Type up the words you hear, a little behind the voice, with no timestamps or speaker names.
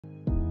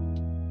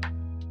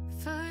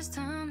first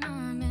time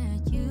I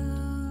met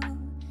you,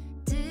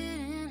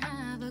 didn't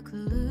have a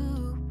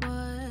clue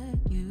what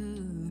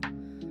you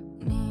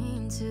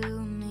mean to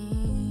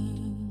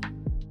me.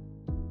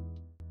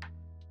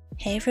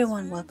 Hey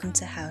everyone, welcome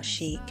to Hau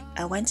Chic.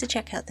 I went to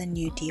check out the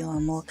new Dior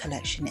Amour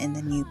collection in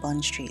the new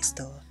Bond Street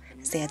store,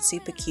 as they had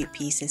super cute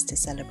pieces to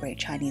celebrate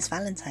Chinese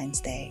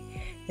Valentine's Day.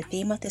 The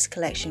theme of this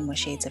collection was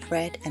shades of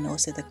red and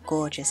also the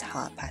gorgeous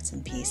heart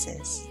pattern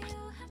pieces.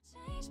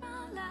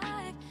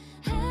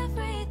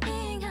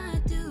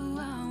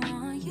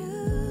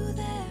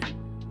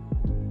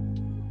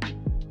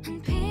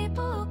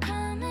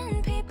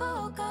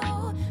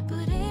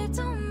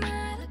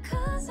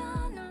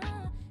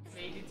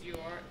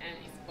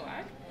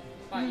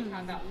 But you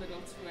have that little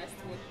twist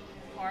with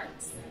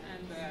hearts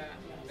and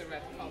the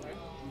red color.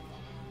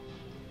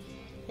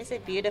 It's a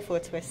beautiful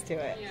twist to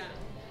it. Yeah.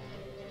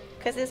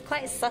 Because it's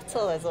quite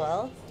subtle as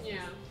well.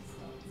 Yeah.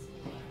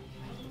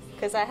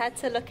 Because I had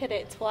to look at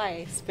it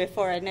twice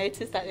before I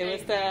noticed that it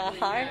was the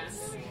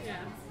hearts. Yeah.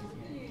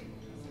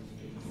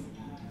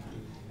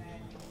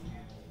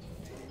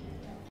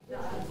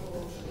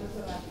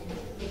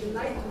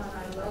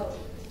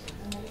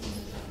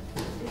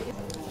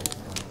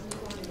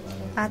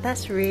 Ah,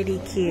 that's really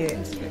cute.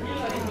 And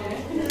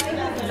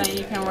then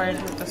you can wear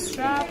it with the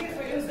strap,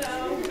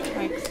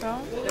 like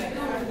so.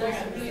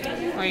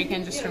 Or you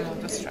can just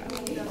remove the strap.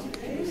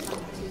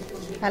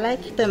 I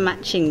like the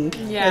matching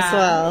Yeah, as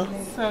well.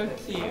 So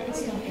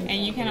cute.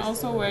 And you can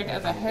also wear it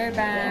as a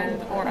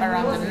hairband or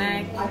around the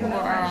neck or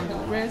around the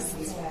wrist.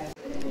 Is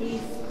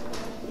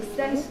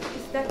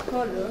that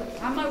color?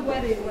 I'm not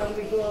wearing it when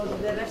we go to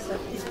the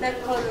restaurant. Is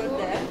that color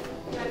there?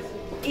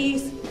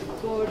 Is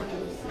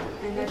gorgeous.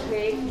 And I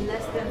paid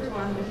less than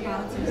 200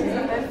 pounds. It's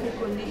in perfect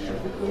condition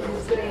because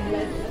it's green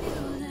leather.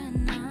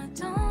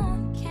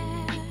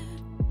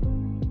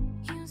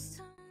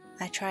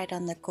 I tried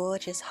on the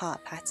gorgeous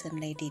heart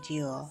pattern Lady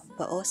Dior,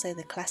 but also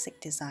the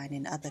classic design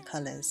in other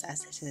colours,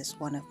 as it is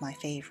one of my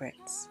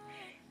favourites.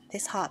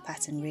 This heart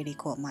pattern really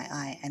caught my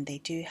eye, and they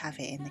do have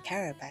it in the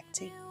carrier bag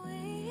too.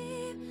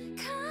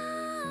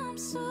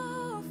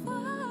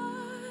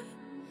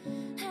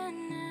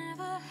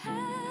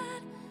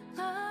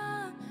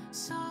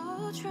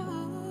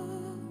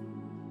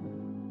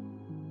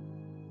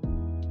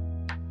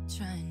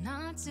 Try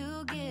not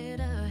to get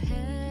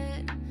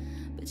ahead,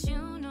 but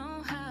you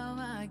know how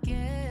I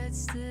get.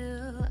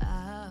 Still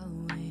I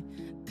wait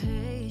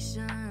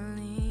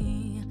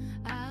patiently.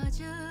 I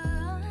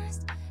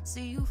just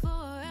see you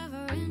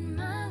forever in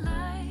my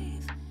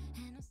life.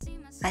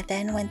 I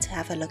then went to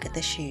have a look at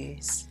the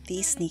shoes.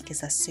 These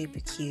sneakers are super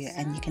cute,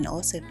 and you can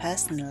also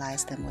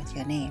personalise them with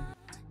your name.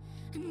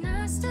 And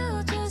I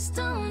still just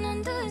don't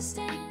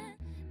understand.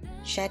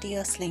 Shady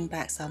or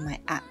slingbacks are my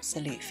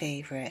absolute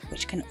favourite,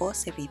 which can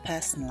also be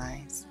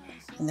personalised.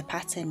 And the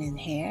pattern in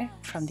here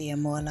from the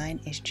Amour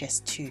line is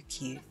just too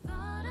cute.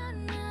 I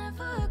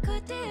never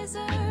could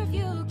deserve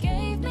you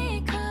gave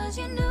me 'cause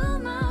you knew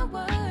my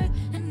worth,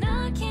 and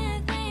I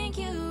can't thank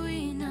you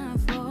enough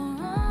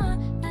for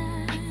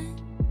that.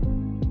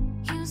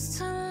 Used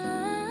to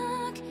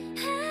look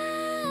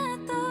at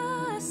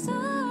the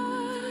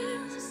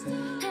stars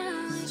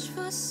and wish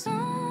for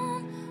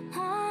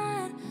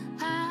someone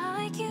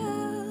like you.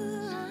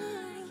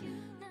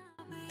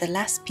 The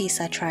last piece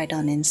I tried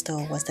on in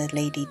store was the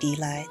Lady D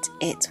light.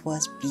 It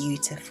was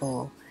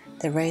beautiful.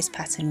 The rose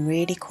pattern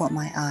really caught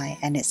my eye,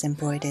 and it's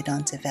embroidered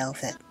onto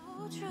velvet.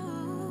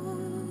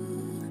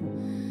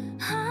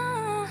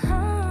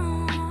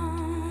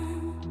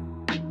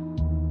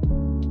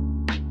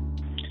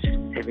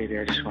 Hey baby,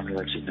 I just want to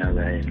let you know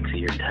that I didn't see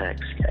your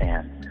text,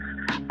 and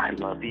I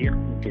love you.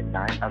 Good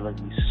night. I love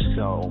you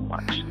so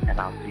much, and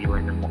I'll see you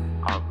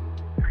I'll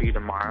see you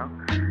tomorrow,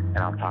 and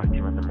I'll talk to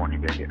you in the morning,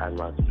 baby. I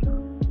love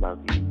you. Love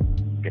you.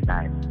 Good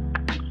night.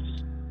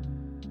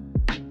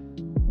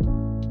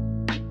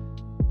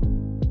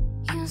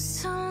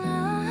 Used to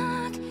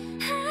look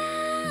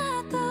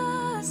at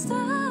the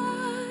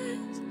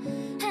stars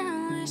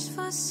and wish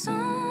for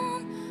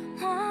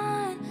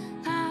someone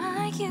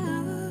like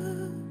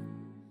you.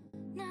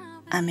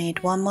 I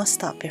made one more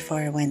stop before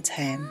I went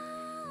home.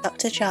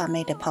 Dr. Jart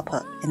made a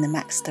pop-up in the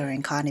Mac store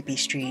in Carnaby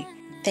Street.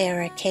 They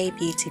are a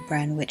K-beauty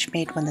brand which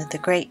made one of the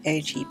great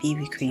OG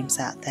BB creams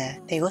out there.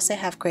 They also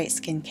have great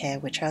skincare,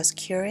 which I was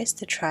curious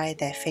to try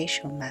their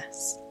facial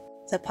mask.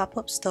 The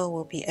pop-up store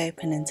will be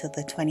open until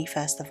the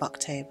 21st of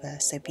October,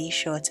 so be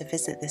sure to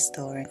visit this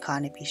store in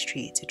Carnaby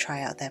Street to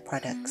try out their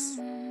products.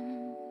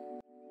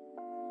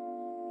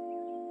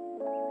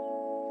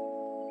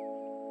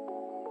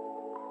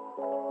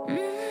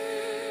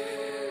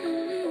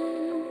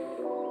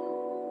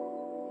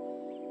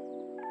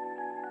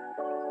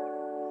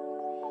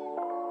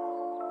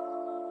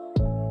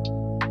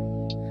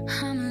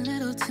 I'm a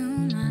little too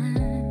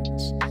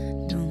much,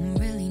 don't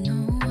really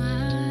know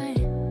why.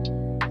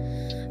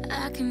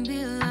 I can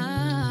be a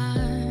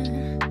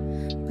liar,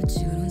 but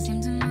you don't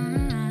seem to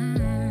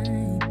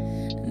mind.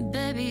 And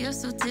baby, you're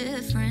so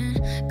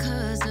different,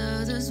 'cause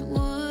others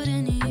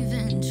wouldn't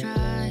even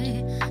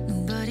try.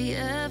 Nobody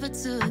ever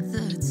took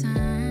the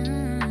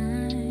time.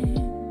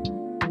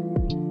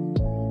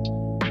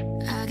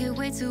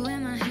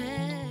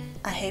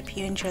 hope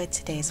you enjoyed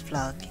today's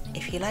vlog.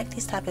 If you like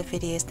these type of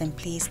videos, then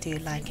please do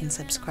like and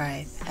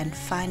subscribe. And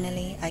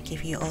finally, I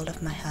give you all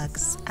of my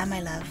hugs and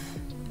my love.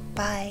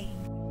 Bye.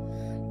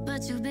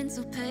 But you've been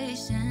so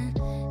patient.